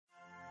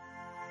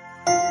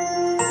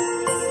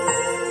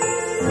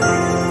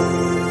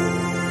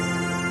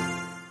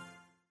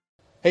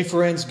Hey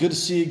friends, good to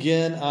see you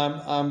again.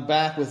 I'm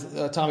back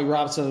with Tommy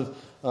Robinson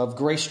of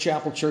Grace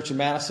Chapel Church in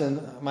Madison.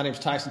 My name is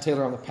Tyson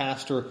Taylor. I'm the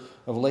pastor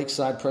of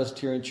Lakeside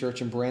Presbyterian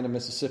Church in Brandon,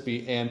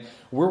 Mississippi, and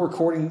we're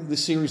recording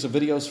this series of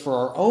videos for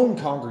our own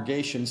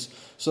congregations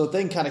so that they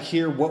can kind of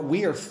hear what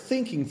we are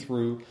thinking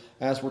through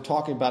as we're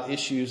talking about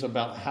issues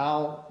about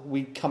how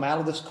we come out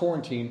of this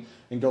quarantine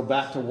and go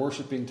back to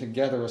worshiping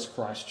together as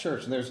Christ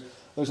Church. And there's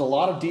a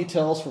lot of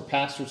details for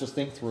pastors to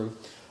think through.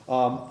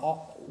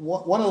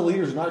 One of the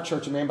leaders in our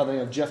church, a man by the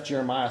name of Jeff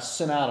Jeremiah,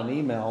 sent out an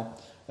email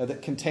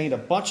that contained a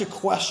bunch of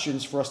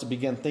questions for us to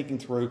begin thinking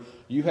through.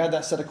 You had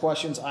that set of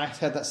questions. I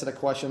had that set of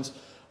questions.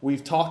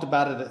 We've talked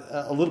about it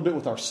a little bit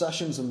with our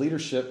sessions and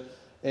leadership.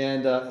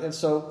 And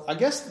so I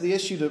guess the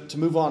issue to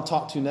move on and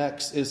talk to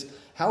next is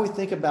how we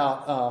think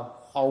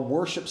about our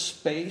worship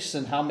space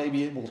and how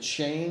maybe it will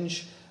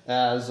change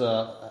as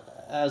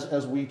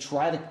we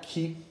try to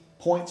keep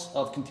points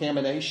of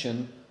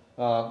contamination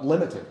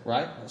limited,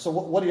 right? So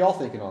what are y'all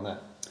thinking on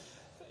that?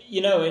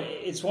 You know,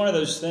 it's one of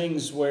those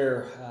things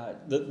where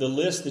the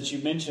list that you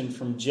mentioned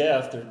from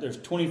Jeff, there's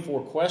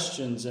 24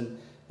 questions, and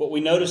what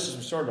we noticed as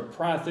we started to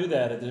pry through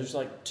that, there's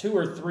like 2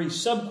 or 3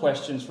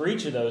 sub-questions for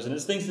each of those, and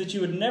it's things that you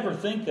would never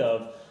think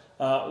of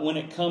when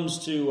it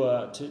comes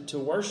to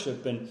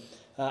worship. And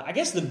I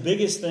guess the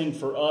biggest thing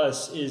for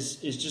us is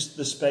just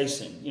the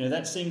spacing. You know,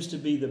 that seems to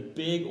be the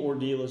big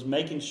ordeal, is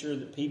making sure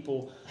that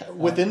people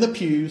within the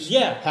pews,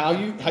 how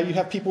you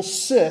have people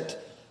sit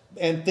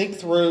and think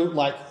through,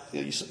 like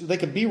they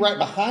could be right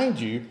behind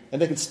you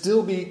and they could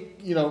still be,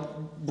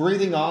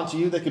 breathing onto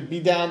you. They could be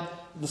down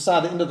the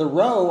side, the end of the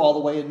row all the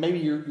way, and maybe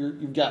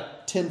you've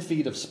got 10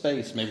 feet of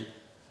space. Maybe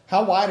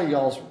how wide are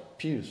y'all's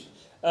pews?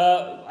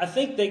 I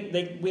think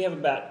we have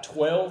about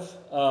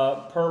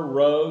 12 per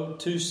row,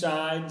 2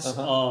 sides.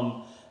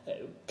 Uh-huh.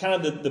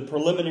 Kind of the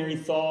preliminary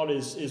thought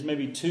is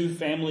maybe 2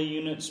 family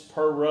units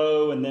per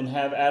row, and then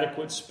have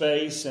adequate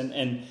space.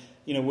 And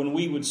when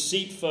we would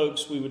seat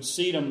folks, we would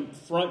seat them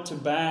front to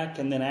back,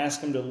 and then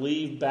ask them to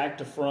leave back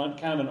to front,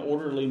 kind of an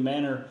orderly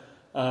manner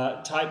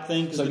type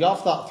thing. So y'all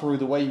thought through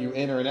the way you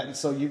enter, and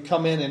so you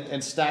come in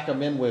and stack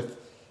them in with.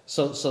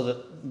 So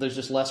that there's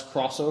just less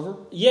crossover?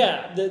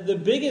 Yeah. The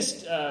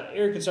biggest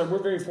area concern,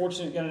 we're very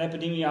fortunate, got an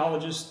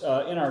epidemiologist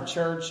in our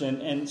church,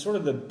 and sort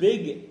of the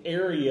big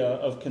area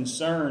of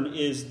concern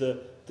is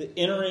the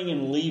entering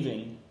and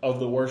leaving of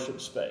the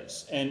worship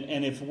space.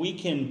 And if we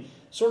can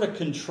sort of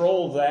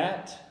control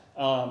that,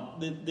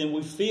 then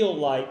we feel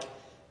like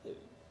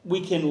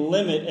we can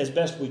limit as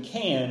best we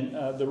can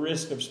the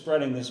risk of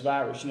spreading this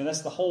virus.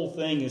 That's the whole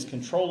thing, is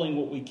controlling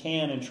what we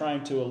can and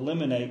trying to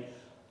eliminate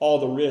all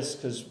the risks,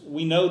 because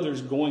we know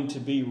there's going to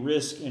be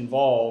risk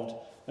involved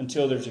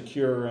until there's a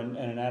cure and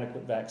an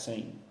adequate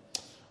vaccine.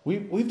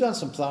 We've done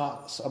some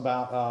thoughts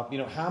about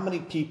how many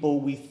people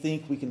we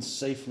think we can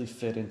safely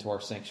fit into our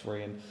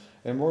sanctuary,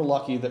 and we're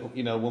lucky that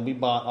when we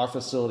bought our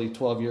facility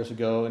 12 years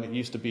ago, and it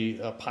used to be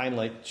a Pine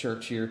Lake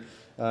Church here,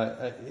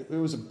 it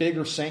was a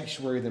bigger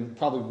sanctuary than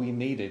probably we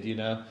needed,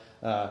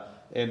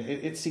 and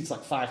it seats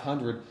like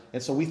 500.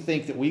 And so we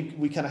think that we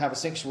kind of have a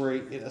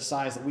sanctuary a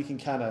size that we can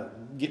kind of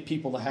get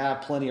people to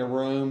have plenty of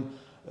room.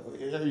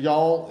 Are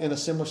y'all in a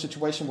similar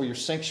situation where your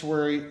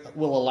sanctuary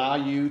will allow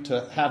you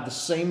to have the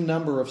same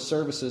number of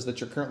services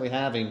that you're currently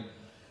having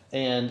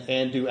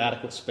and do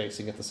adequate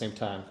spacing at the same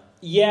time?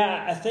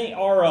 Yeah, I think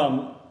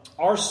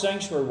our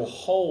sanctuary will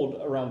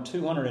hold around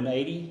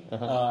 280,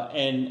 uh-huh.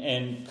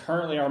 And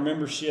currently our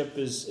membership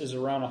is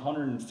around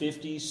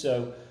 150.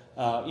 So,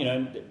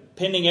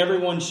 pending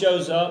everyone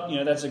shows up,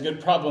 that's a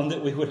good problem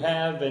that we would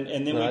have,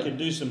 and then we could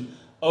do some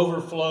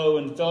overflow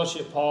in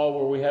fellowship hall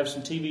where we have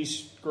some TV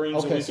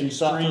screens and we can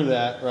stream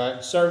that,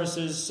 right?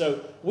 Services.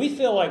 So we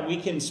feel like we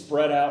can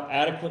spread out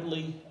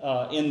adequately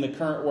in the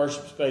current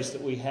worship space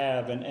that we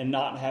have, and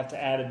not have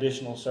to add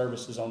additional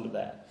services onto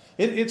that.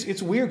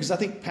 It's weird, because I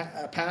think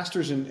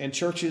pastors and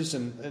churches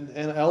and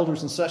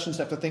elders and sessions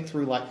have to think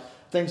through, like,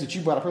 things that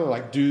you brought up earlier,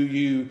 like do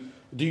you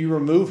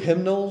remove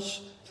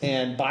hymnals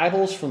and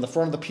Bibles from the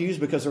front of the pews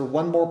because they're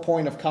one more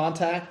point of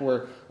contact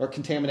or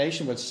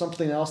contamination with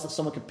something else that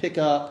someone could pick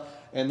up,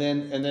 and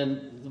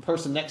then the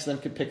person next to them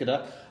could pick it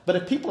up. But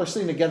if people are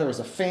sitting together as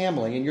a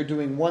family and you're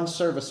doing one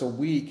service a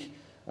week,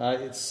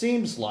 it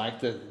seems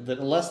like that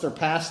unless they're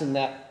passing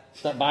that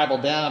Bible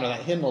down or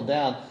that hymnal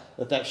down,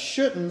 that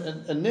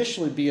shouldn't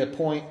initially be a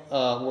point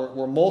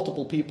where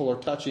multiple people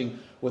are touching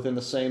within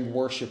the same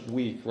worship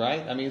week,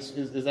 right? I mean,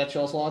 is that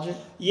y'all's logic?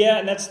 Yeah,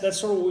 and that's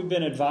sort of what we've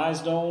been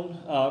advised on.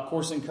 Of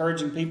course,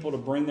 encouraging people to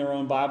bring their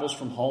own Bibles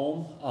from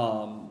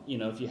home.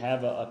 If you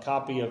have a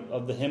copy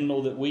of the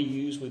hymnal that we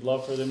use, we'd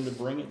love for them to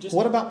bring it.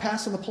 What about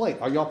passing the plate?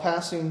 Are y'all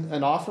passing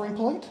an offering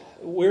plate?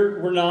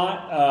 We're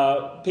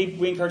not.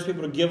 We encourage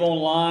people to give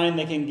online.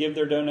 They can give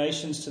their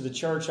donations to the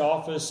church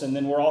office, and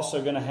then we're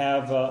also going to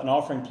have an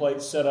offering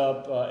plate set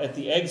up at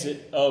the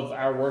exit of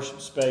our worship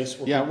space.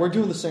 Yeah, we're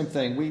doing the same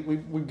thing.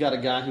 We've got a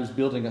guy who's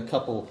building a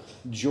couple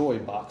joy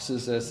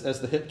boxes,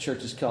 as the hip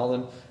churches call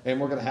them,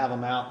 and we're going to have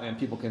them out, and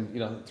people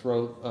can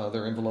throw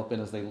their envelope in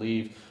as they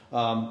leave.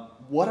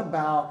 What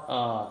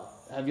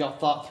about have y'all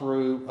thought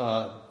through,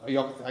 are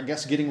y'all, I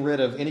guess, getting rid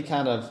of any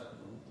kind of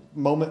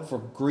moment for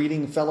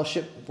greeting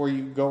fellowship where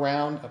you go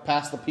around,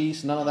 pass the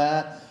peace, none of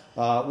that?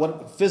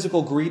 What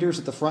physical greeters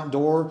at the front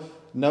door?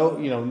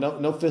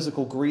 No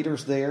physical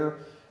greeters there.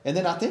 And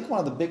then I think one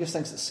of the biggest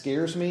things that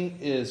scares me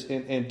is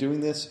in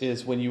doing this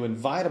is when you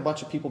invite a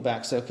bunch of people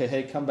back, say, okay,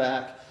 hey, come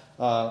back,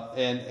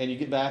 and you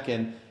get back,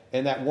 and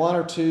that one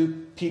or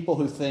two people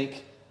who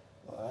think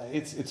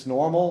it's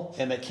normal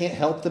and they can't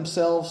help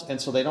themselves, and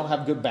so they don't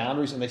have good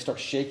boundaries, and they start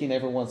shaking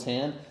everyone's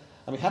hand.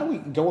 I mean, how do we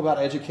go about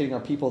educating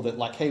our people that,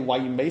 like, hey,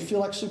 while you may feel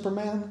like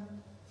Superman,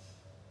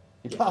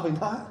 you're probably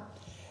not?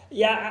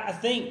 Yeah, I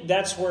think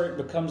that's where it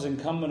becomes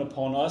incumbent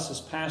upon us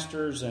as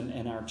pastors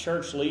and our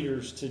church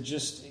leaders to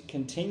just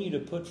continue to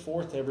put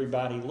forth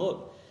everybody,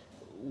 look,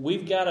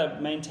 we've got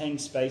to maintain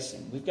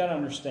spacing. We've got to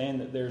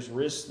understand that there's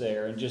risks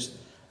there. And just,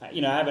 I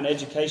have an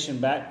education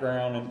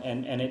background,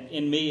 and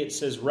in me it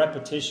says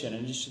repetition.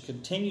 And just to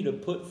continue to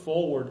put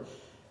forward,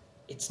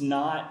 it's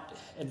not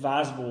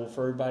advisable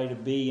for everybody to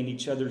be in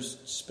each other's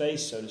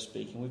space, so to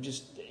speak. And we've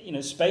just,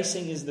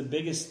 spacing is the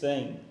biggest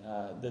thing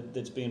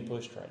that's being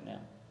pushed right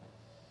now.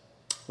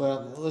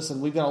 Well,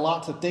 listen, we've got a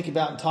lot to think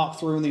about and talk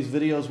through in these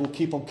videos. We'll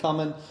keep them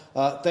coming.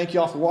 Thank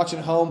you all for watching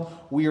at home.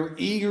 We are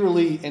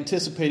eagerly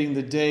anticipating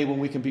the day when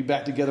we can be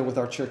back together with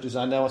our churches.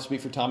 I know I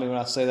speak for Tommy when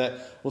I say that.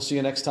 We'll see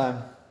you next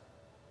time.